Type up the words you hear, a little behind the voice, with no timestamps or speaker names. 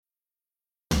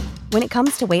When it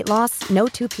comes to weight loss, no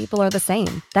two people are the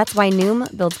same. That's why Noom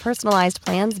builds personalized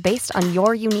plans based on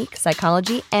your unique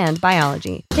psychology and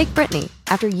biology. Take Brittany.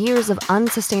 After years of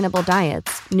unsustainable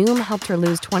diets, Noom helped her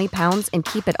lose 20 pounds and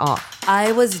keep it off.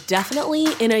 I was definitely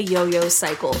in a yo-yo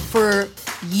cycle for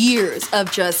years of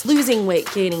just losing weight,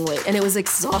 gaining weight, and it was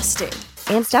exhausting.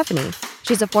 And Stephanie.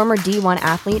 She's a former D1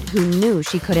 athlete who knew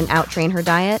she couldn't out-train her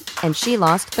diet, and she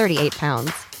lost 38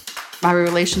 pounds. My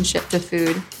relationship to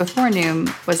food before Noom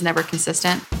was never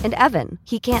consistent. And Evan,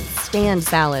 he can't stand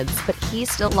salads, but he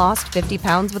still lost 50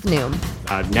 pounds with Noom.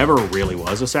 I never really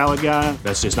was a salad guy.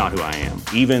 That's just not who I am.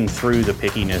 Even through the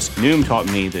pickiness, Noom taught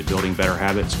me that building better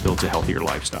habits builds a healthier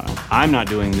lifestyle. I'm not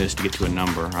doing this to get to a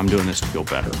number. I'm doing this to feel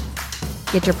better.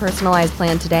 Get your personalized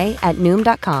plan today at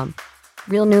Noom.com.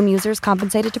 Real Noom users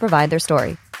compensated to provide their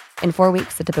story. In 4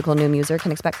 weeks, the typical Noom user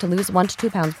can expect to lose 1 to 2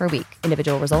 pounds per week.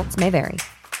 Individual results may vary.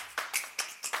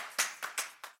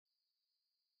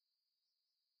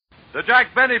 The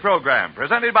Jack Benny Program,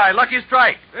 presented by Lucky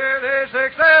Strike.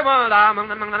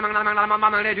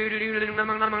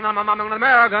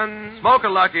 Smoke a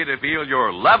Lucky to feel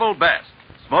your level best.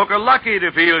 Smoke a Lucky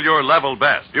to feel your level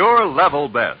best. Your level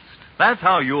best. That's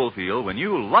how you'll feel when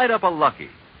you light up a Lucky.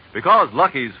 Because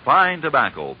Lucky's fine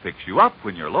tobacco picks you up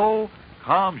when you're low,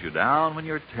 calms you down when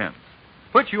you're tense,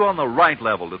 puts you on the right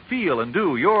level to feel and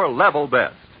do your level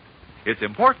best. It's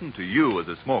important to you as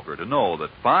a smoker to know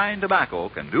that fine tobacco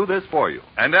can do this for you.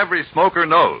 And every smoker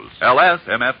knows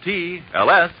LSMFT,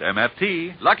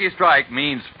 LSMFT. Lucky Strike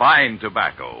means fine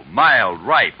tobacco, mild,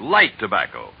 ripe, light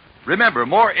tobacco. Remember,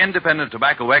 more independent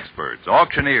tobacco experts,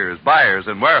 auctioneers, buyers,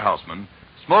 and warehousemen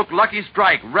smoke Lucky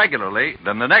Strike regularly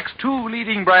than the next 2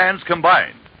 leading brands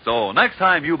combined. So next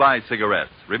time you buy cigarettes,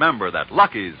 remember that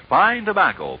Lucky's fine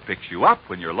tobacco picks you up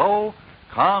when you're low,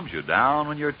 calms you down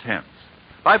when you're tense,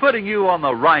 by putting you on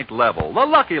the right level, the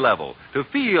Lucky level, to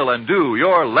feel and do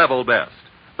your level best.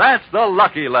 That's the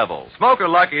Lucky level. Smoke a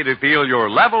Lucky to feel your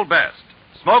level best.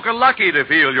 Smoke a Lucky to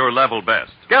feel your level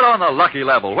best. Get on the Lucky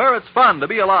level where it's fun to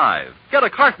be alive. Get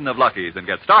a carton of Luckies and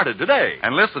get started today.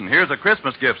 And listen, here's a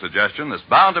Christmas gift suggestion that's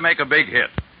bound to make a big hit.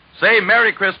 Say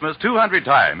Merry Christmas 200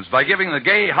 times by giving the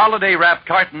gay holiday-wrapped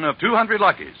carton of 200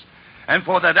 Luckies. And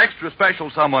for that extra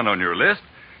special someone on your list,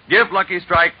 give Lucky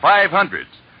Strike 500s.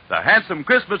 The handsome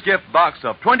Christmas gift box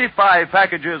of 25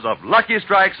 packages of Lucky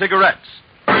Strike cigarettes.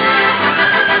 The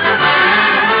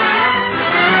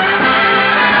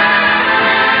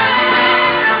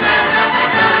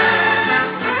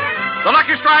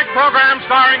Lucky Strike program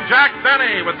starring Jack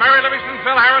Benny with Mary Livingston,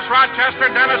 Phil Harris,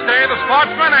 Rochester, Dennis Day, the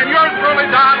Sportsman, and yours truly,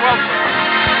 Don Wilson.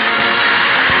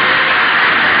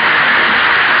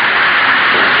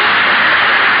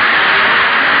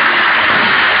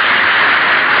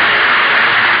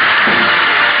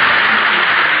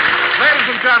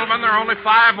 Gentlemen, there are only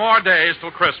 5 more days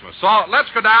till Christmas. So let's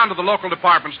go down to the local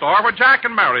department store where Jack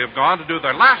and Mary have gone to do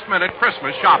their last-minute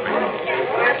Christmas shopping.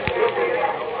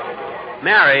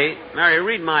 Mary,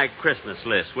 read my Christmas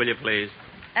list, will you, please?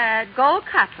 Gold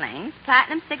cufflinks,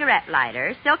 platinum cigarette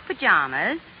lighter, silk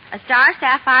pajamas, a star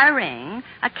sapphire ring,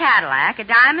 a Cadillac, a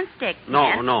diamond stick.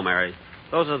 No, Mary.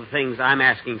 Those are the things I'm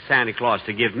asking Santa Claus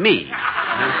to give me.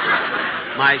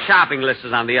 My shopping list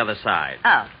is on the other side.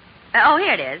 Oh,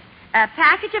 here it is. A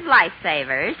package of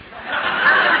lifesavers,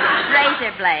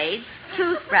 razor blades,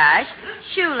 toothbrush,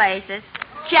 shoelaces.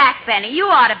 Jack Benny, you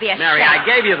ought to be ashamed. Mary, I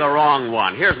gave you the wrong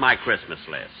one. Here's my Christmas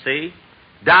list. See?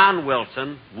 Don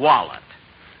Wilson, wallet.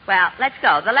 Well, let's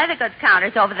go. The leather goods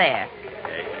counter's over there.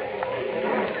 Okay.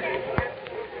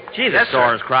 Gee, the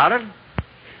store is crowded.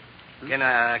 Can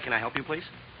I help you, please?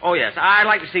 Oh, yes. I'd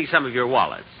like to see some of your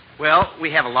wallets. Well,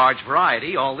 we have a large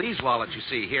variety. All these wallets you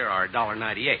see here are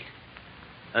 $1.98.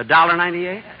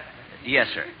 $1.98? Yes,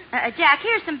 sir. Jack,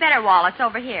 here's some better wallets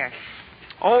over here.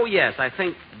 Oh, yes. I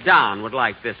think Don would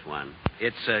like this one.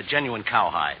 It's genuine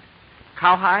cowhide.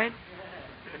 Cowhide?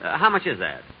 How much is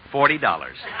that? $40.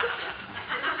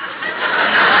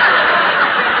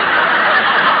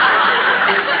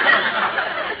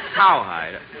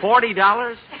 Cowhide.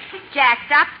 $40? Jack,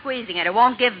 stop squeezing it. It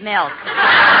won't give milk.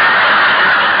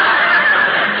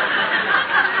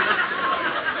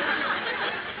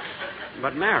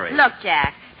 But, Mary... Look,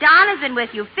 Jack, Don has been with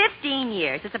you 15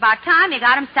 years. It's about time you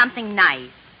got him something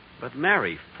nice. But,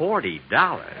 Mary, $40.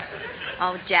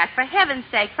 Oh, Jack, for heaven's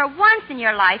sake, for once in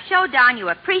your life, show Don you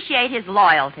appreciate his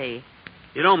loyalty.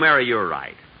 You know, Mary, you're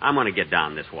right. I'm going to get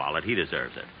Don this wallet. He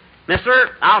deserves it.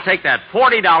 Mister, I'll take that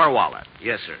 $40 wallet.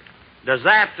 Yes, sir. Does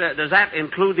that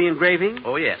include the engraving?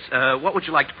 Oh, yes. What would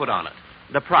you like to put on it?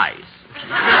 The price.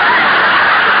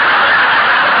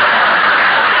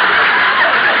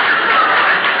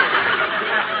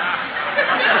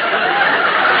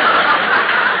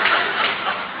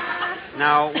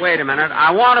 Now, wait a minute.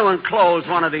 I want to enclose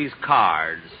one of these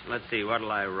cards. Let's see,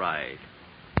 what'll I write?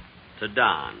 To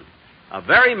Don. A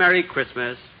very Merry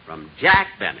Christmas from Jack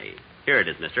Benny. Here it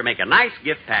is, mister. Make a nice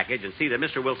gift package and see that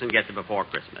Mr. Wilson gets it before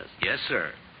Christmas. Yes,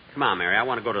 sir. Come on, Mary. I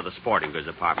want to go to the sporting goods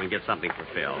department and get something for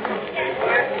Phil.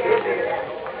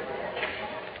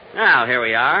 Now, here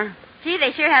we are. Gee,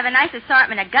 they sure have a nice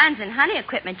assortment of guns and hunting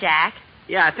equipment, Jack.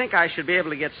 Yeah, I think I should be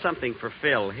able to get something for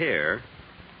Phil here.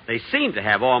 They seem to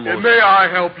have almost... May I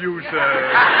help you,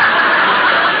 sir?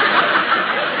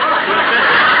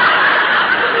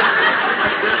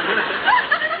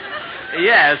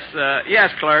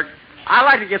 Yes, clerk. I'd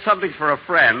like to get something for a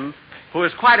friend who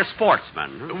is quite a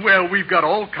sportsman. Well, we've got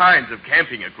all kinds of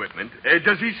camping equipment.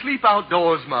 Does he sleep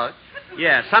outdoors much?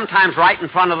 Yes, sometimes right in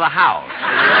front of the house.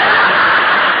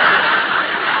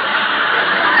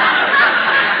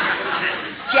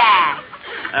 Jack.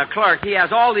 Clerk, he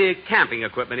has all the camping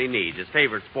equipment he needs. His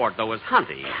favorite sport, though, is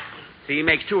hunting. See, he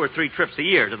makes 2 or 3 trips a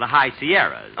year to the high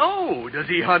Sierras. Oh, does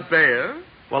he hunt bear?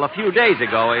 Well, a few days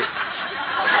ago, he...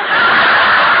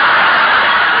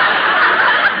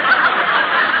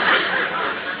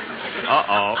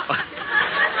 Uh-oh.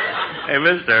 Hey,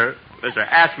 mister,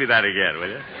 ask me that again, will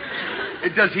you?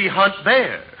 Does he hunt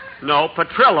bear? No,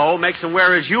 Petrillo makes him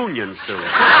wear his union suit.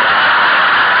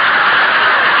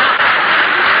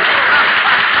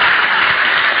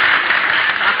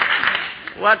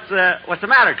 What's the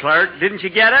matter, clerk? Didn't you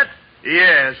get it?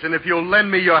 Yes, and if you'll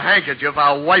lend me your handkerchief,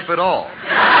 I'll wipe it off.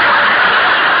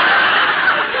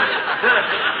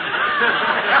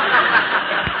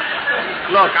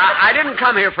 Look, I didn't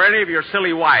come here for any of your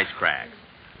silly wisecracks.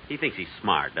 He thinks he's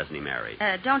smart, doesn't he, Mary?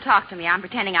 Don't talk to me. I'm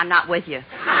pretending I'm not with you.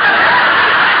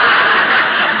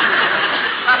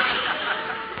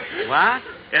 What?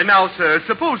 And now, sir,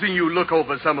 supposing you look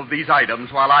over some of these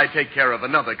items while I take care of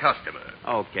another customer.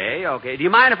 Okay. Do you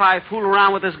mind if I fool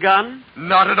around with this gun?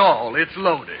 Not at all. It's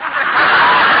loaded.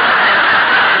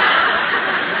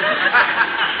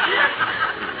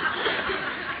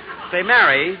 Say,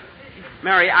 Mary,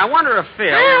 I wonder if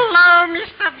Phil... Hello,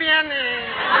 Mr. Benny.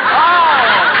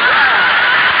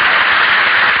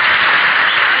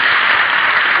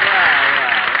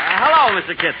 Hello,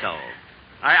 Mr. Kitzel.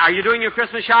 Are you doing your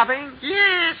Christmas shopping?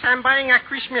 Yes, I'm buying a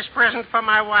Christmas present for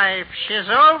my wife. She's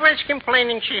always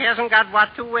complaining she hasn't got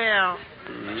what to wear.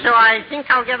 So I think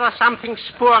I'll get her something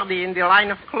sporty in the line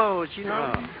of clothes, you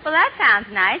know. Well, that sounds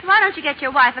nice. Why don't you get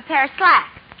your wife a pair of slacks?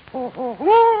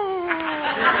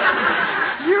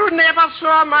 You never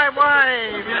saw my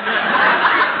wife.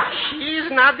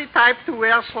 She's not the type to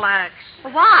wear slacks.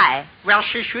 Why? Well,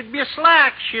 she should be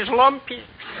slack. She's lumpy.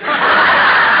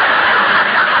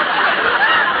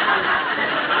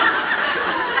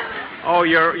 Oh,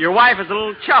 your wife is a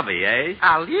little chubby, eh?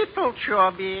 A little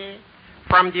chubby.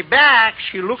 From the back,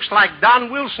 she looks like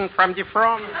Don Wilson from the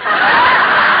front.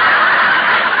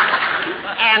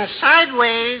 And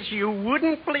sideways, you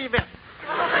wouldn't believe it.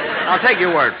 I'll take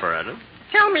your word for it. Huh?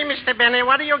 Tell me, Mr. Benny,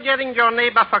 what are you getting your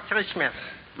neighbor for Christmas?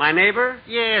 My neighbor?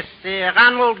 Yes,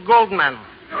 Ronald Goldman.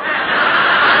 Oh,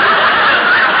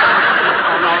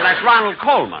 no, that's Ronald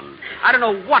Coleman. I don't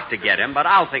know what to get him, but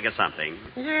I'll think of something.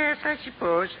 Yes, I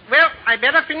suppose. Well, I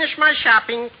better finish my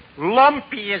shopping.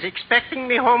 Lumpy is expecting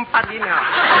me home for dinner.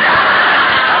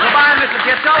 Well, goodbye, Mr.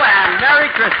 Kitzel, and Merry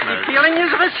Christmas. The feeling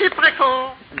is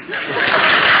reciprocal.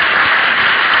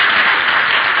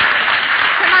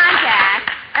 Come on, Jack.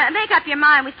 Make up your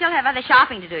mind. We still have other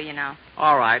shopping to do, you know.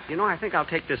 All right. I think I'll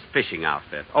take this fishing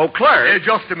outfit. Oh, clerk.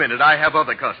 Just a minute. I have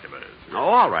other customers. Oh,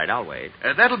 all right. I'll wait.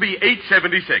 That'll be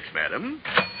 $8.76, madam.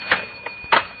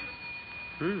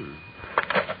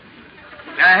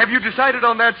 Have you decided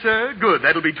on that, sir? Good.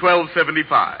 That'll be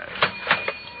 $12.75.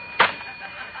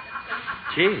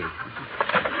 Gee.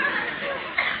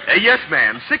 Yes,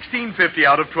 ma'am. $16.50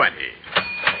 out of 20.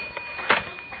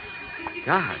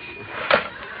 Gosh.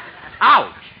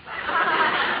 Ouch.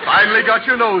 Finally got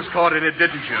your nose caught in it,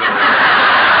 didn't you?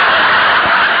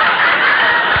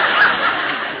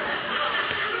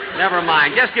 Never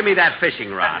mind. Just give me that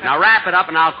fishing rod. Now wrap it up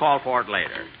and I'll call for it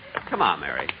later. Come on,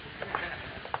 Mary.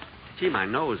 Gee, my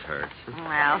nose hurts.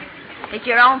 Well, it's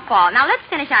your own fault. Now, let's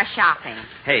finish our shopping.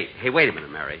 Hey, wait a minute,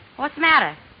 Mary. What's the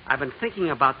matter? I've been thinking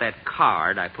about that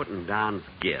card I put in Don's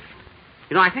gift.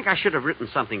 I think I should have written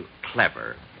something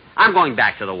clever. I'm going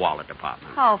back to the wallet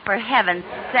department. Oh, for heaven's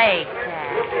sake,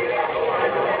 Jack.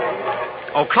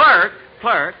 Oh, clerk.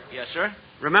 Yes, sir?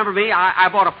 Remember me? I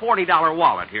bought a $40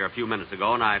 wallet here a few minutes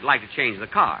ago, and I'd like to change the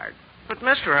card. But,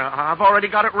 mister, I've already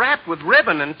got it wrapped with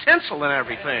ribbon and tinsel and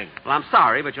everything. Well, I'm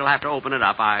sorry, but you'll have to open it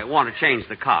up. I want to change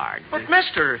the card. But,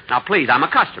 mister... Now, please, I'm a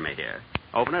customer here.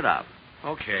 Open it up.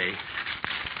 Okay.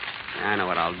 I know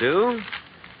what I'll do.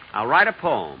 I'll write a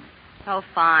poem. Oh,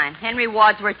 fine. Henry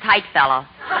Wadsworth Tightfellow.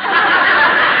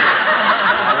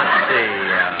 Let's see.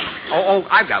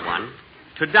 I've got one.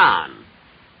 To Don.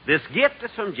 This gift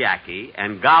is from Jackie,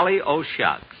 and golly, oh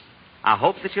shucks. I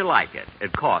hope that you like it.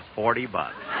 It costs $40.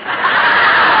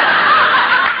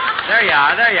 There you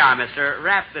are, mister.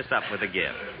 Wrap this up with a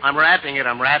gift. I'm wrapping it.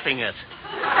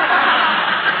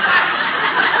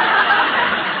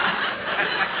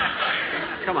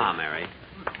 Come on, Mary.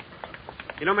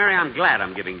 You know, Mary, I'm glad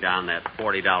I'm giving Don that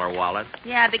 $40 wallet.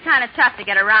 Yeah, it'd be kind of tough to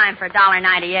get a rhyme for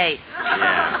 $1.98.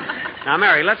 Yeah. Now,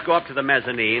 Mary, let's go up to the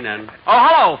mezzanine and... Oh,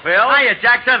 hello, Phil. Hiya,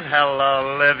 Jackson.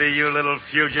 Hello, Livy, you little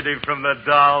fugitive from the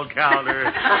doll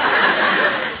counter.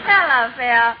 Hello,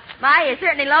 Phil. My, you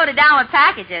certainly loaded down with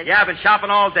packages. Yeah, I've been shopping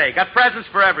all day. Got presents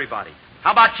for everybody.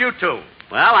 How about you two?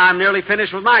 Well, I'm nearly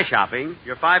finished with my shopping.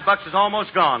 Your $5 is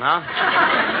almost gone, huh?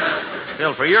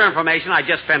 Phil, for your information, I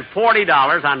just spent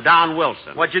 $40 on Don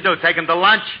Wilson. What'd you do, take him to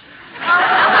lunch?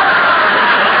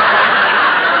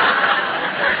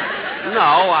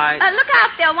 No, look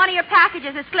out, Phil. One of your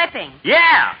packages is slipping.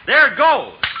 Yeah, there it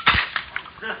goes.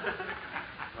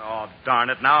 Oh, darn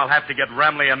it. Now I'll have to get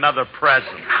Remley another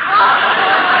present.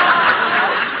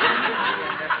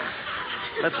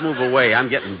 Let's move away. I'm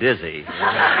getting dizzy.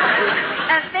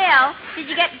 Phil, did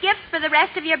you get gifts for the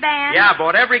rest of your band? Yeah, I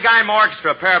bought every guy in my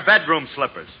orchestra a pair of bedroom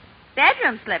slippers.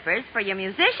 Bedroom slippers for your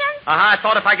musicians? I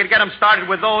thought if I could get them started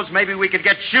with those, maybe we could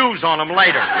get shoes on them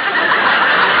later.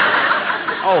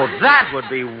 Oh, that would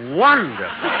be wonderful.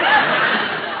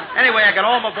 Anyway, I got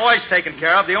all my boys taken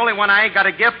care of. The only one I ain't got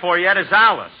a gift for yet is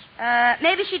Alice.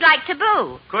 Maybe she'd like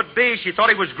Taboo. Could be. She thought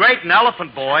he was great in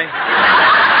Elephant Boy.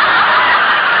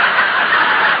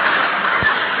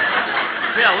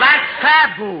 Phil, that's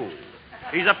Taboo.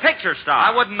 He's a picture star.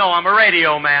 I wouldn't know. I'm a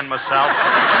radio man myself.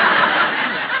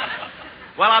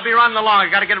 Well, I'll be running along. I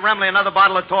got to get Remley another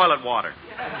bottle of toilet water.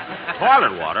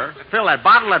 Toilet water? Phil, that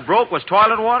bottle that broke was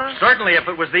toilet water? Certainly. If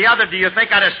it was the other, do you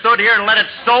think I'd have stood here and let it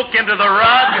soak into the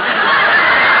rug?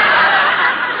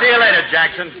 See you later,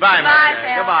 Jackson. Bye, Mary.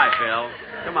 Phil. Goodbye, Phil.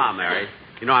 Come on, Mary.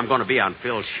 You know, I'm going to be on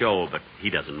Phil's show, but he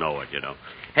doesn't know it, you know.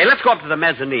 Hey, let's go up to the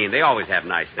mezzanine. They always have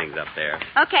nice things up there.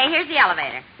 Okay, here's the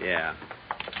elevator. Yeah.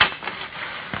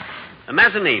 The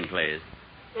mezzanine, please.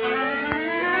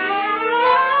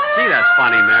 Gee, that's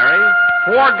funny, Mary.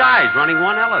 4 guys running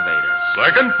one elevator.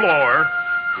 Second floor.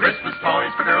 Christmas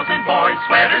toys for girls and boys,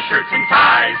 sweaters, shirts, and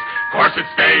ties. Corset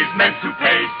stays, men's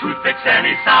toupees, toothpicks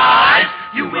any size.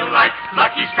 You will like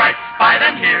Lucky Strike. Buy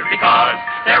them here because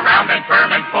they're round and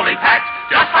firm and fully packed,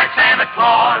 just like Santa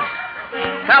Claus.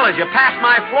 Fellas, you passed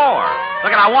my floor.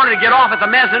 Look, I wanted to get off at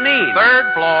the mezzanine.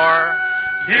 3rd floor.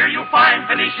 Here you'll find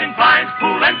Venetian blinds,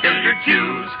 pool and billiard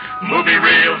cues, movie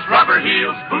reels, rubber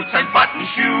heels, boots and button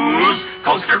shoes,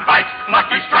 coaster bikes,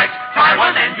 Lucky Strikes. Try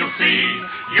one and you'll see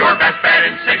your best bet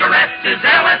in cigarettes is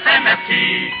LSMFT.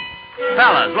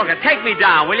 Fellas, look, take me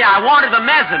down, will you? I wanted the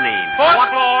mezzanine. 4th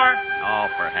floor. Oh,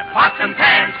 for heaven's Pots and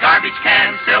pans, garbage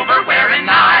cans, silverware and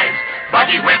knives,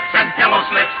 buggy whips and pillow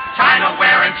slips,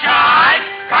 chinaware and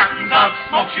chives, cartons of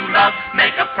smokes you love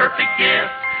make a perfect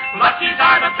gift. Luckies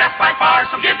are the best by far,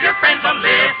 so give your friends a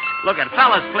lift. Look at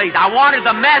fellas, please. I wanted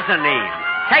the mezzanine.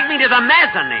 Take me to the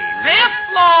mezzanine. 5th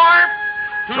floor.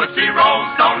 Tootsie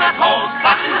Rolls, donut holes,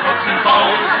 button hooks and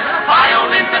bows,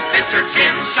 violins that fit your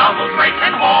chin, shovels, rakes,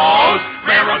 and hoes,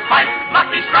 railroad spikes,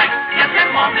 Lucky Strikes, get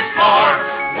them on this floor.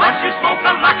 Once you smoke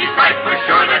the Lucky Strike, for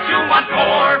sure that you want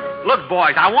more. Look,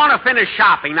 boys, I want to finish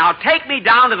shopping. Now take me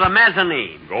down to the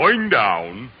mezzanine. Going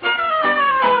down.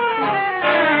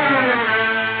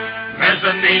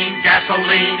 Mezzanine,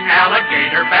 gasoline,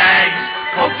 alligator bags,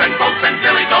 coats and boats and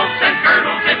billy goats and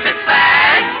girdles if it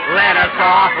sags. Let us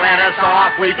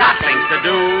off, we've got things to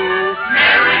do.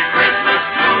 Merry Christmas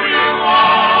to you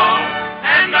all,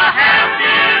 and a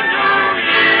Happy New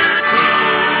Year too.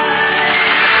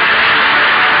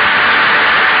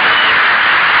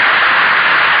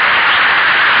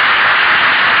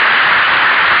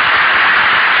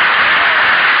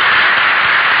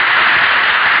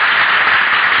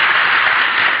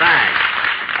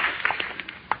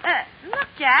 Look,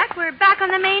 Jack, we're back on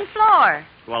the main floor.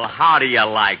 Well, how do you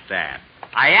like that?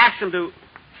 I asked him to...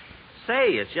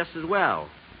 Say, it's just as well.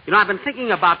 You know, I've been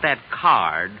thinking about that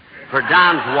card for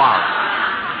Don's wallet.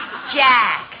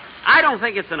 Jack. I don't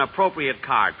think it's an appropriate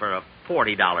card for a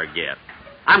 $40 gift.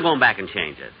 I'm going back and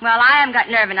change it. Well, I haven't got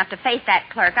nerve enough to face that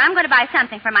clerk. I'm going to buy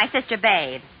something for my sister,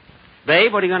 Babe.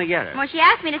 Babe, what are you going to get her? Well, she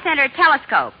asked me to send her a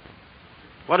telescope.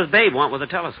 What does Babe want with a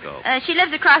telescope? She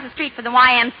lives across the street from the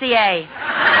YMCA.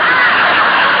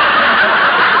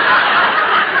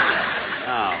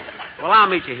 Oh. Well, I'll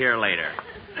meet you here later.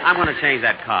 I'm going to change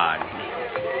that card.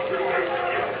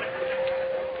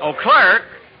 Oh, clerk.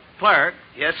 Clerk.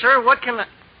 Yes, sir. What can I...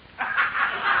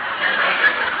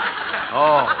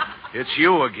 Oh, it's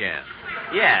you again.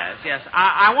 Yes.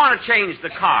 I want to change the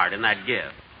card in that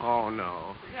gift. Oh,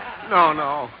 no.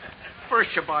 No.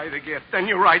 First you buy the gift, then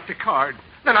you write the card.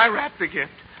 Then I wrap the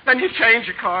gift. Then you change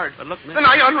the card. But look, mister... Then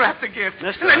I unwrap the gift.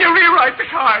 Mister... And then you rewrite the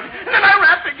card. And then I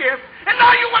wrap the gift. And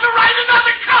now you want to write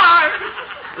another card.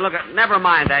 Look, never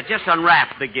mind that. Just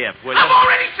unwrap the gift, will you? I've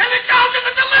already sent it down to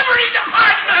the delivery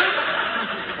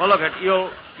department. Well, look,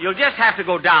 you'll just have to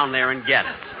go down there and get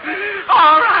it.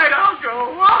 All right, I'll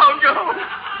go.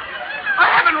 I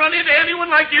haven't run into anyone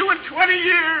like you in 20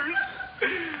 years.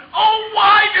 Oh,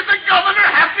 why did the governor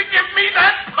have to give me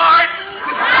that pardon?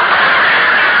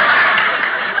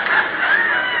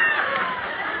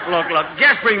 Look,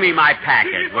 just bring me my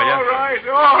package, will you? All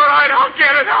right, I'll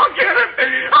get it. I'll get it.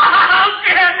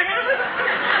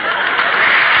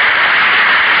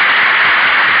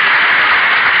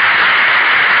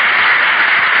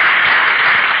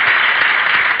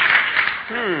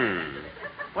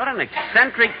 What an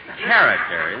eccentric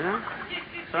character, you know?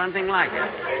 Something like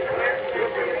it.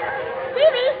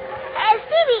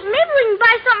 Stevie, maybe we can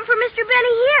buy something for Mr.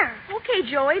 Benny here. Okay,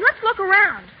 Joey, let's look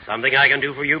around. Something I can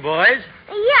do for you boys?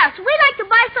 Yes, we'd like to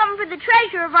buy something for the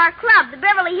treasurer of our club, the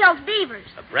Beverly Hills Beavers.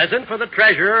 A present for the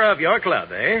treasurer of your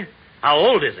club, eh? How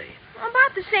old is he?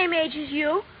 About the same age as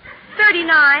you.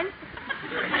 39.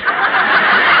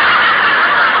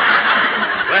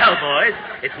 Well, boys,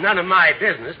 it's none of my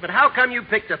business, but how come you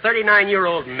picked a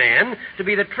 39-year-old man to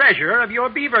be the treasurer of your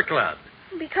beaver club?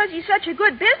 Because he's such a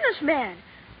good businessman.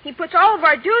 He puts all of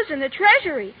our dues in the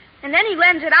treasury, and then he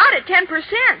lends it out at 10%.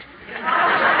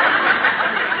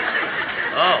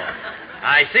 Oh,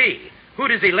 I see. Who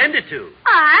does he lend it to?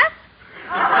 Us?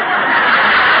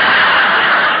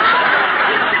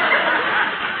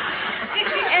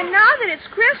 And now that it's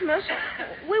Christmas,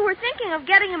 we were thinking of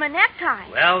getting him a necktie.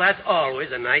 Well, that's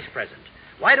always a nice present.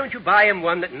 Why don't you buy him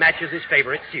one that matches his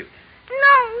favorite suit?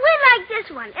 No, we like this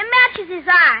one. It matches his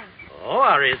eyes. Oh,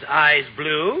 are his eyes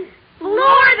blue?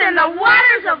 Bluer than the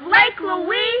waters of Lake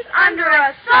Louise under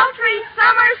a sultry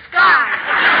summer sky.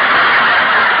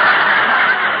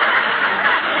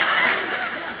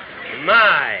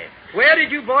 My, where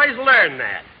did you boys learn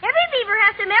that? Every beaver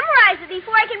has to memorize it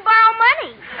before I can borrow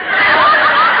money.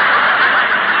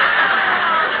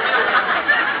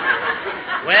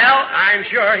 Well, I'm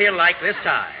sure he'll like this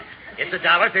tie. It's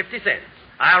 $1.50.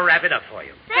 I'll wrap it up for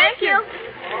you. Thank you.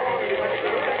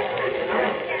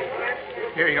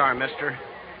 Here you are, mister.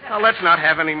 Now, let's not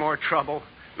have any more trouble.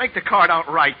 Make the card out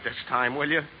right this time, will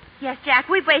you? Yes, Jack,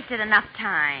 we've wasted enough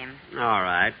time. All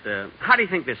right. How do you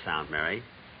think this sounds, Mary?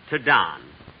 To Don.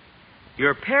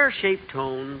 Your pear-shaped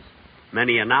tones,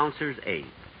 many announcers ape,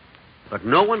 but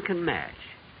no one can match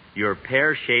your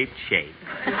pear-shaped shape.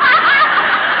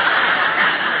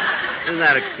 Isn't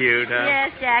that cute, huh?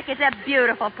 Yes, Jack, it's a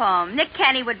beautiful poem. Nick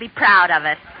Kenny would be proud of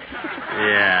it.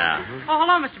 Yeah. Oh,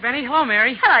 hello, Mr. Benny. Hello,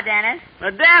 Mary. Hello, Dennis.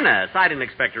 Dennis, I didn't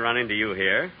expect to run into you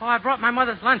here. Oh, I brought my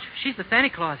mother's lunch. She's the Santa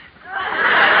Claus.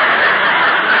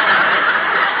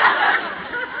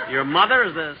 Your mother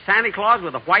is the Santa Claus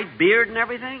with a white beard and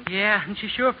everything? Yeah, and she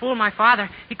sure fooled my father.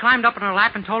 He climbed up in her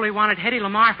lap and told her he wanted Hedy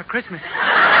Lamarr for Christmas.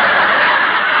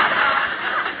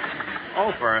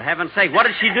 Oh, for heaven's sake, what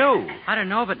did she do? I don't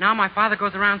know, but now my father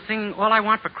goes around singing, "All I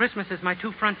want for Christmas is my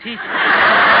 2 front teeth."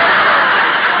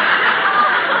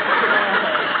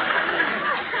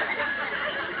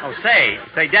 Oh, say,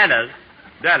 Dennis,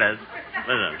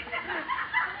 listen.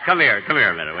 Come here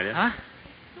a minute, will you? Huh?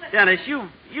 Dennis,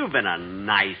 you've been a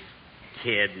nice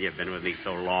kid. You've been with me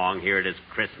so long. Here it is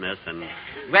Christmas, and,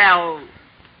 well,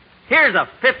 here's a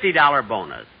 $50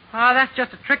 bonus. Oh, that's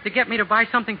just a trick to get me to buy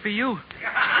something for you.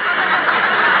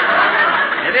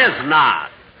 It is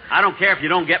not. I don't care if you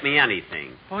don't get me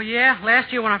anything. Oh, yeah?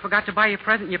 Last year when I forgot to buy you a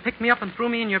present, you picked me up and threw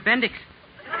me in your Bendix.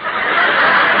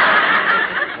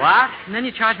 What? And then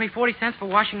you charged me 40 cents for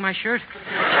washing my shirt.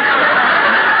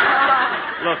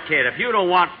 Look, kid, if you don't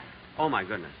want... Oh, my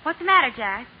goodness. What's the matter,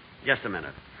 Jack? Just a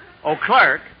minute. Oh,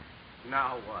 clerk.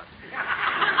 Now what?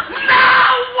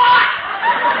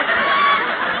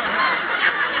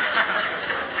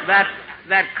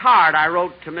 That card I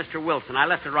wrote to Mr. Wilson, I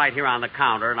left it right here on the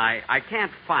counter, and I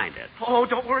can't find it. Oh,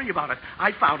 don't worry about it.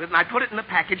 I found it, and I put it in the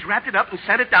package, wrapped it up, and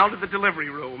sent it down to the delivery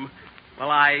room. Well,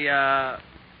 I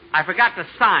forgot to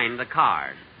sign the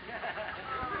card.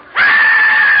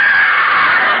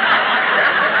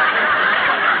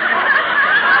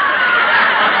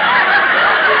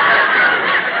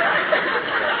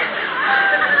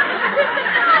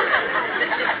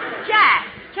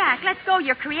 let's go.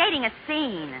 You're creating a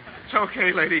scene. It's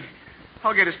okay, lady.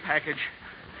 I'll get his package.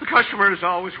 The customer is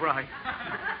always right.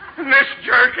 And this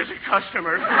jerk is a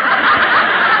customer.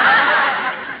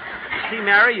 See,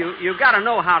 Mary, you got to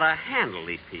know how to handle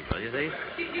these people, you see.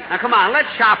 Now, come on, let's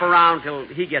shop around till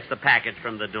he gets the package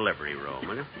from the delivery room,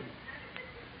 will you?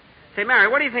 Say, Mary,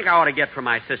 what do you think I ought to get for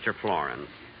my sister Florence?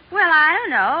 Well, I don't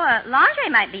know. Lingerie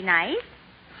might be nice.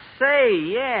 Say,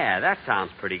 yeah, that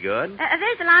sounds pretty good.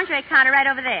 There's the lingerie counter right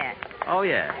over there. Oh,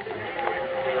 yeah.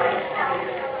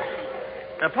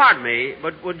 Pardon me,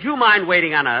 but would you mind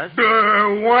waiting on us?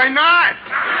 Why not?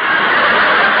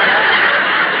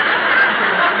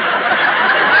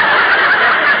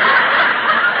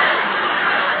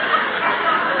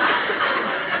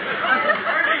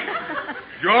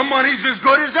 Your money's as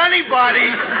good as anybody.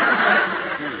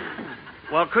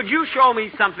 Well, could you show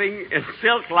me something in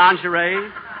silk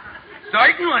lingerie?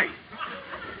 Certainly.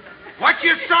 What's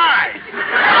your size?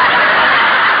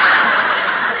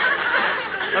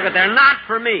 Look, they're not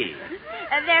for me.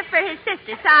 They're for his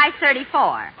sister, size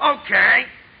 34. Okay.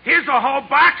 Here's a whole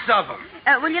box of them.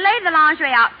 Will you lay the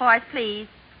lingerie out for us, please?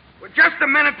 Well, just a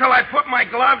minute till I put my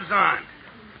gloves on.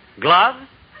 Gloves?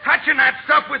 Touching that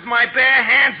stuff with my bare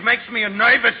hands makes me a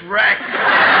nervous wreck.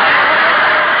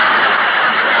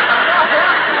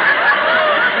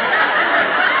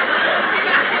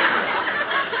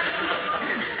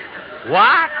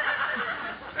 What?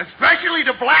 Especially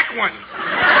the black ones.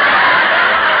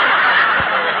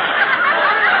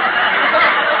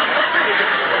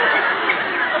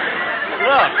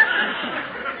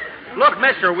 Look,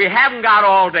 mister, we haven't got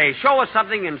all day. Show us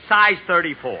something in size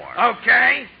 34.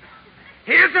 Okay.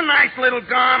 Here's a nice little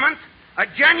garment. A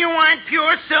genuine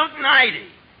pure silk nightie.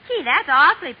 Gee, that's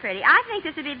awfully pretty. I think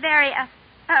this would be very...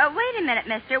 wait a minute,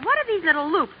 mister. What are these little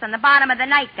loops on the bottom of the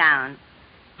nightgown?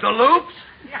 The loops?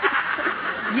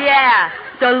 Yeah,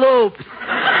 the loops.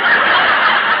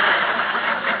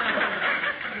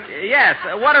 Yes,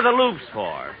 what are the loops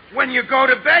for? When you go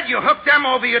to bed, you hook them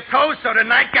over your toes so the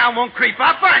nightgown won't creep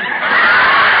up on you.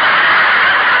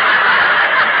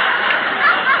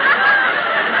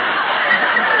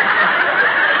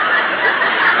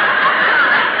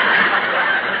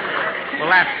 Well,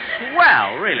 that's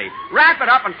swell, really. Wrap it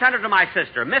up and send it to my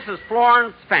sister, Mrs.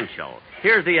 Florence Fenchel.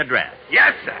 Here's the address.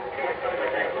 Yes, sir.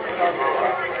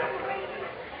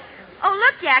 Oh,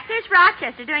 look, Jack, there's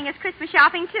Rochester doing his Christmas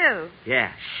shopping, too.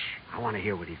 Yeah, shh. I want to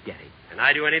hear what he's getting. Can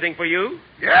I do anything for you?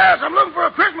 Yes, I'm looking for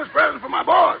a Christmas present for my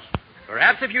boss.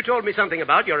 Perhaps if you told me something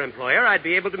about your employer, I'd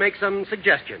be able to make some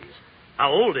suggestions.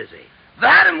 How old is he?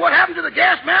 That and what happened to the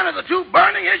gas man are the two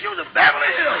burning issues of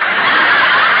Beverly Hills.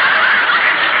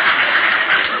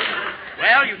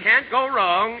 Well, you can't go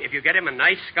wrong if you get him a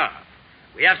nice scarf.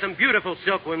 We have some beautiful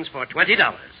silk ones for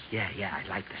 $20. Yeah, I'd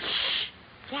like that. Shh.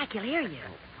 Jack, he'll hear you.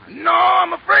 No,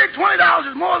 I'm afraid $20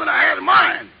 is more than I had in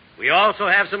mind. We also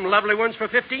have some lovely ones for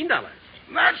 $15.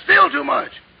 That's still too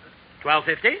much.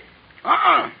 $12.50?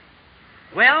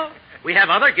 Well, we have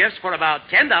other gifts for about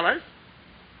 $10.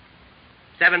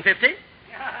 $7.50?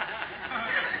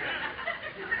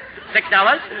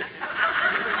 $6?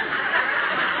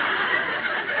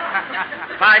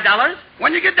 $5?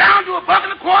 When you get down to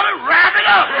 $1.25, wrap it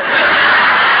up.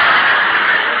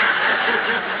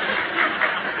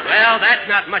 Well, that's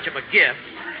not much of a gift.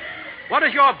 What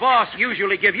does your boss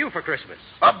usually give you for Christmas?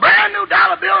 A brand new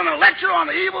dollar bill and a lecture on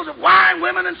the evils of wine,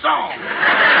 women, and song.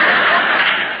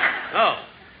 Oh.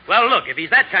 Well, look, if he's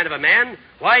that kind of a man,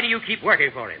 why do you keep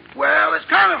working for him? Well, it's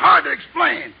kind of hard to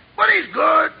explain. But he's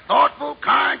good, thoughtful,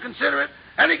 kind, considerate,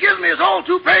 and he gives me his old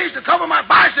toupees to cover my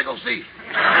bicycle seat.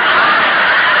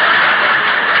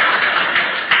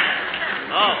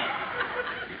 Oh.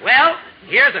 Well,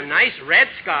 here's a nice red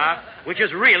scarf, which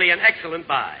is really an excellent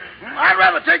buy. I'd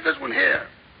rather take this one here.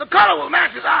 The color will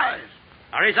match his eyes.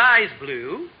 Are his eyes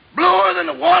blue? Bluer than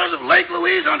the waters of Lake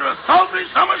Louise under a sultry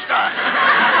summer sky.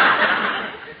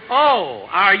 Oh,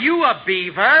 are you a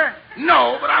beaver?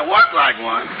 No, but I work like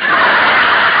one.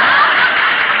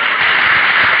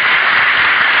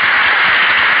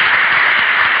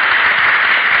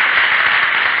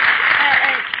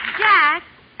 Jack,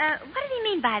 what did he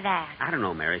mean by that? I don't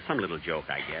know, Mary. Some little joke,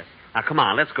 I guess. Now, come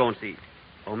on, let's go and see.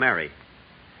 Oh, Mary,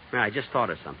 I just thought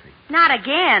of something. Not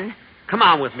again. Come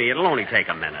on with me. It'll only take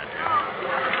a minute.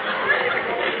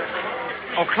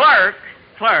 Oh, clerk.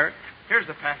 Here's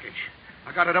the package.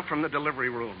 I got it up from the delivery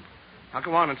room. I'll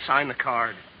go on and sign the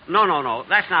card. No.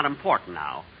 That's not important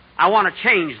now. I want to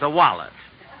change the wallet.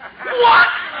 What?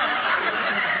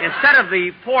 Instead of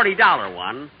the $40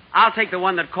 one, I'll take the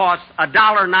one that costs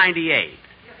 $1.98.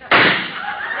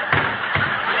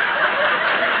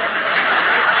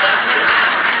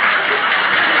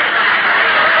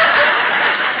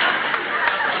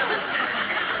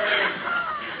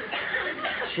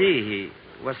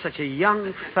 Was such a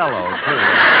young fellow, too.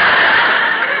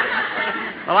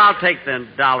 Well, I'll take the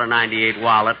 $1.98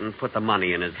 wallet and put the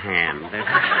money in his hand.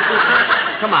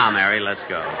 Come on, Mary, let's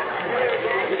go.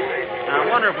 I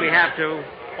wonder if we have to...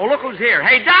 Oh, look who's here.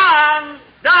 Hey, Don!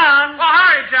 Don! Oh,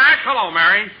 hi, Jack. Hello,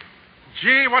 Mary.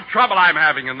 Gee, what trouble I'm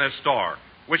having in this store.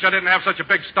 Wish I didn't have such a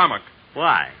big stomach.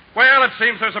 Why? Well, it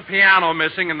seems there's a piano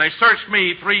missing, and they searched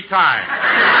me 3 times.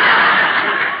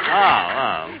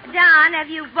 Oh. Don, have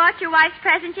you bought your wife's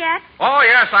present yet? Oh,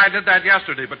 yes, I did that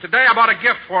yesterday, but today I bought a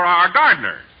gift for our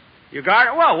gardener. Your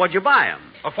gardener? Well, what'd you buy him?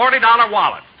 A $40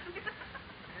 wallet.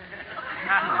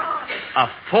 A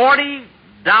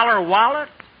 $40 wallet?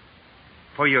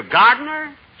 For your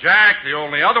gardener? Jack, the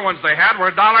only other ones they had were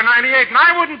 $1.98, and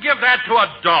I wouldn't give that to a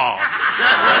dog.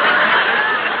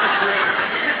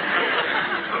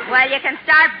 Well, you can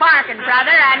start barking,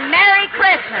 brother, and Merry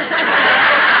Christmas.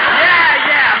 Yeah.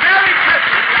 Merry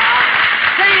Christmas, John.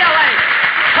 See you later.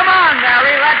 Come on,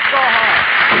 Mary, let's go home.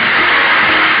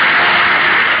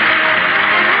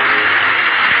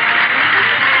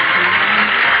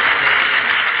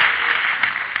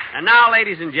 And now,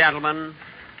 ladies and gentlemen,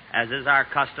 as is our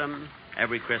custom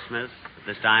every Christmas, at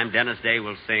this time, Dennis Day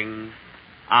will sing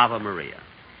Ave Maria.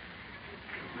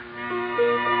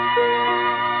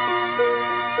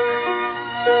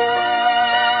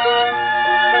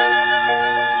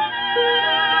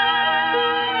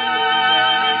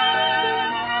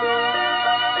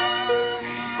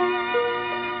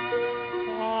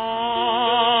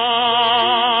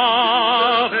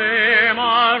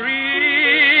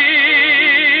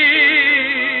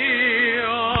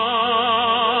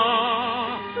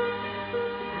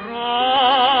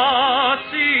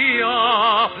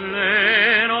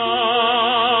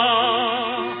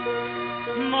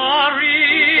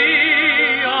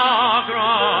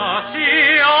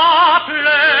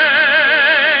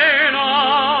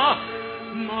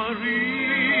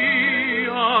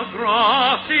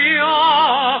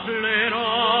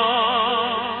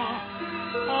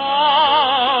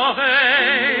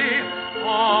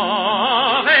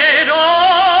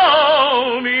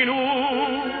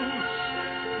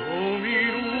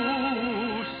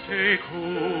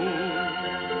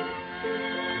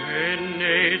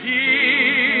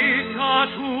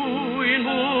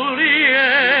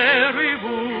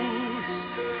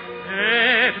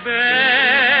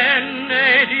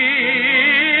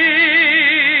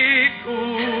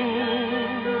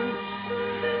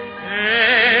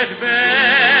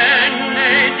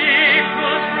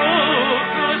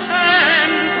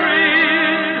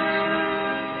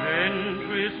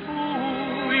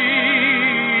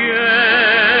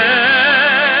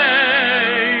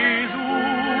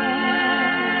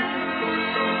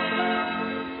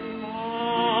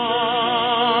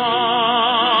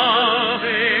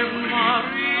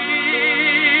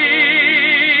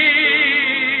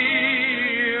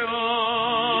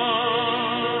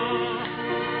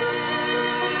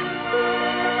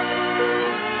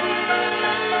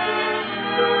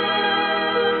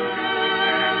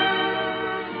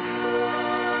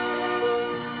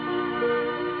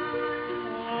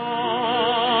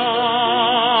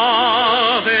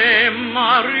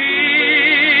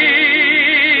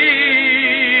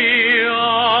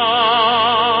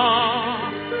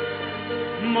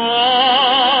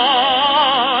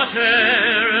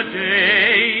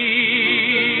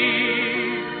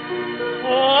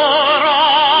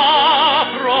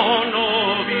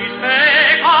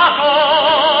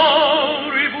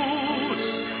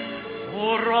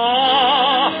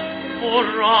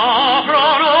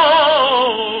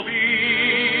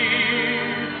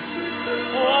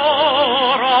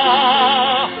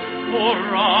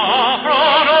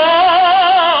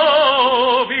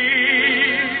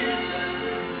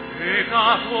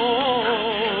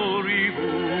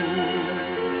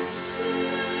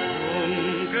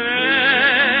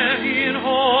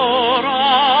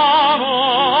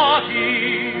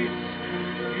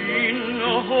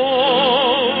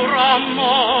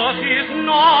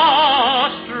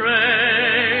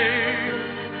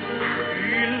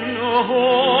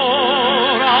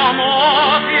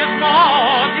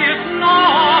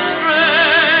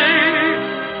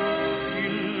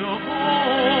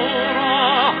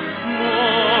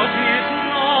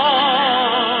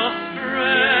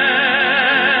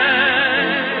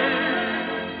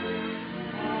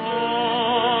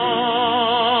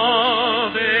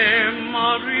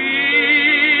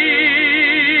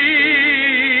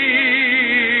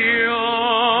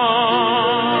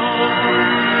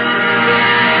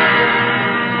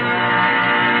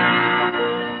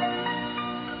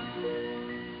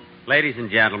 Ladies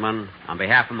and gentlemen, on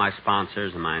behalf of my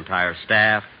sponsors and my entire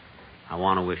staff, I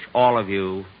want to wish all of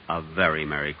you a very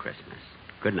Merry Christmas.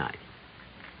 Good night.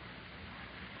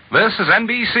 This is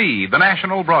NBC, the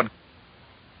national broadcast.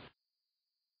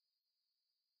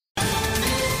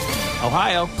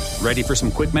 Ohio, ready for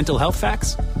some quick mental health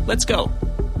facts? Let's go.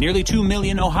 Nearly 2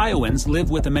 million Ohioans live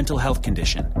with a mental health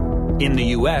condition. In the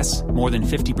U.S., more than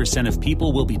 50% of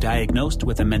people will be diagnosed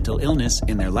with a mental illness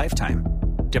in their lifetime.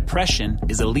 Depression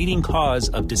is a leading cause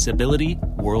of disability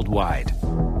worldwide.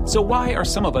 So why are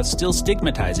some of us still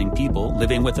stigmatizing people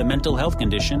living with a mental health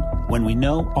condition when we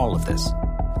know all of this?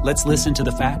 Let's listen to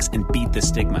the facts and beat the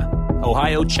stigma.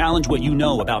 Ohio, challenge what you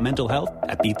know about mental health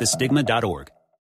at beatthestigma.org.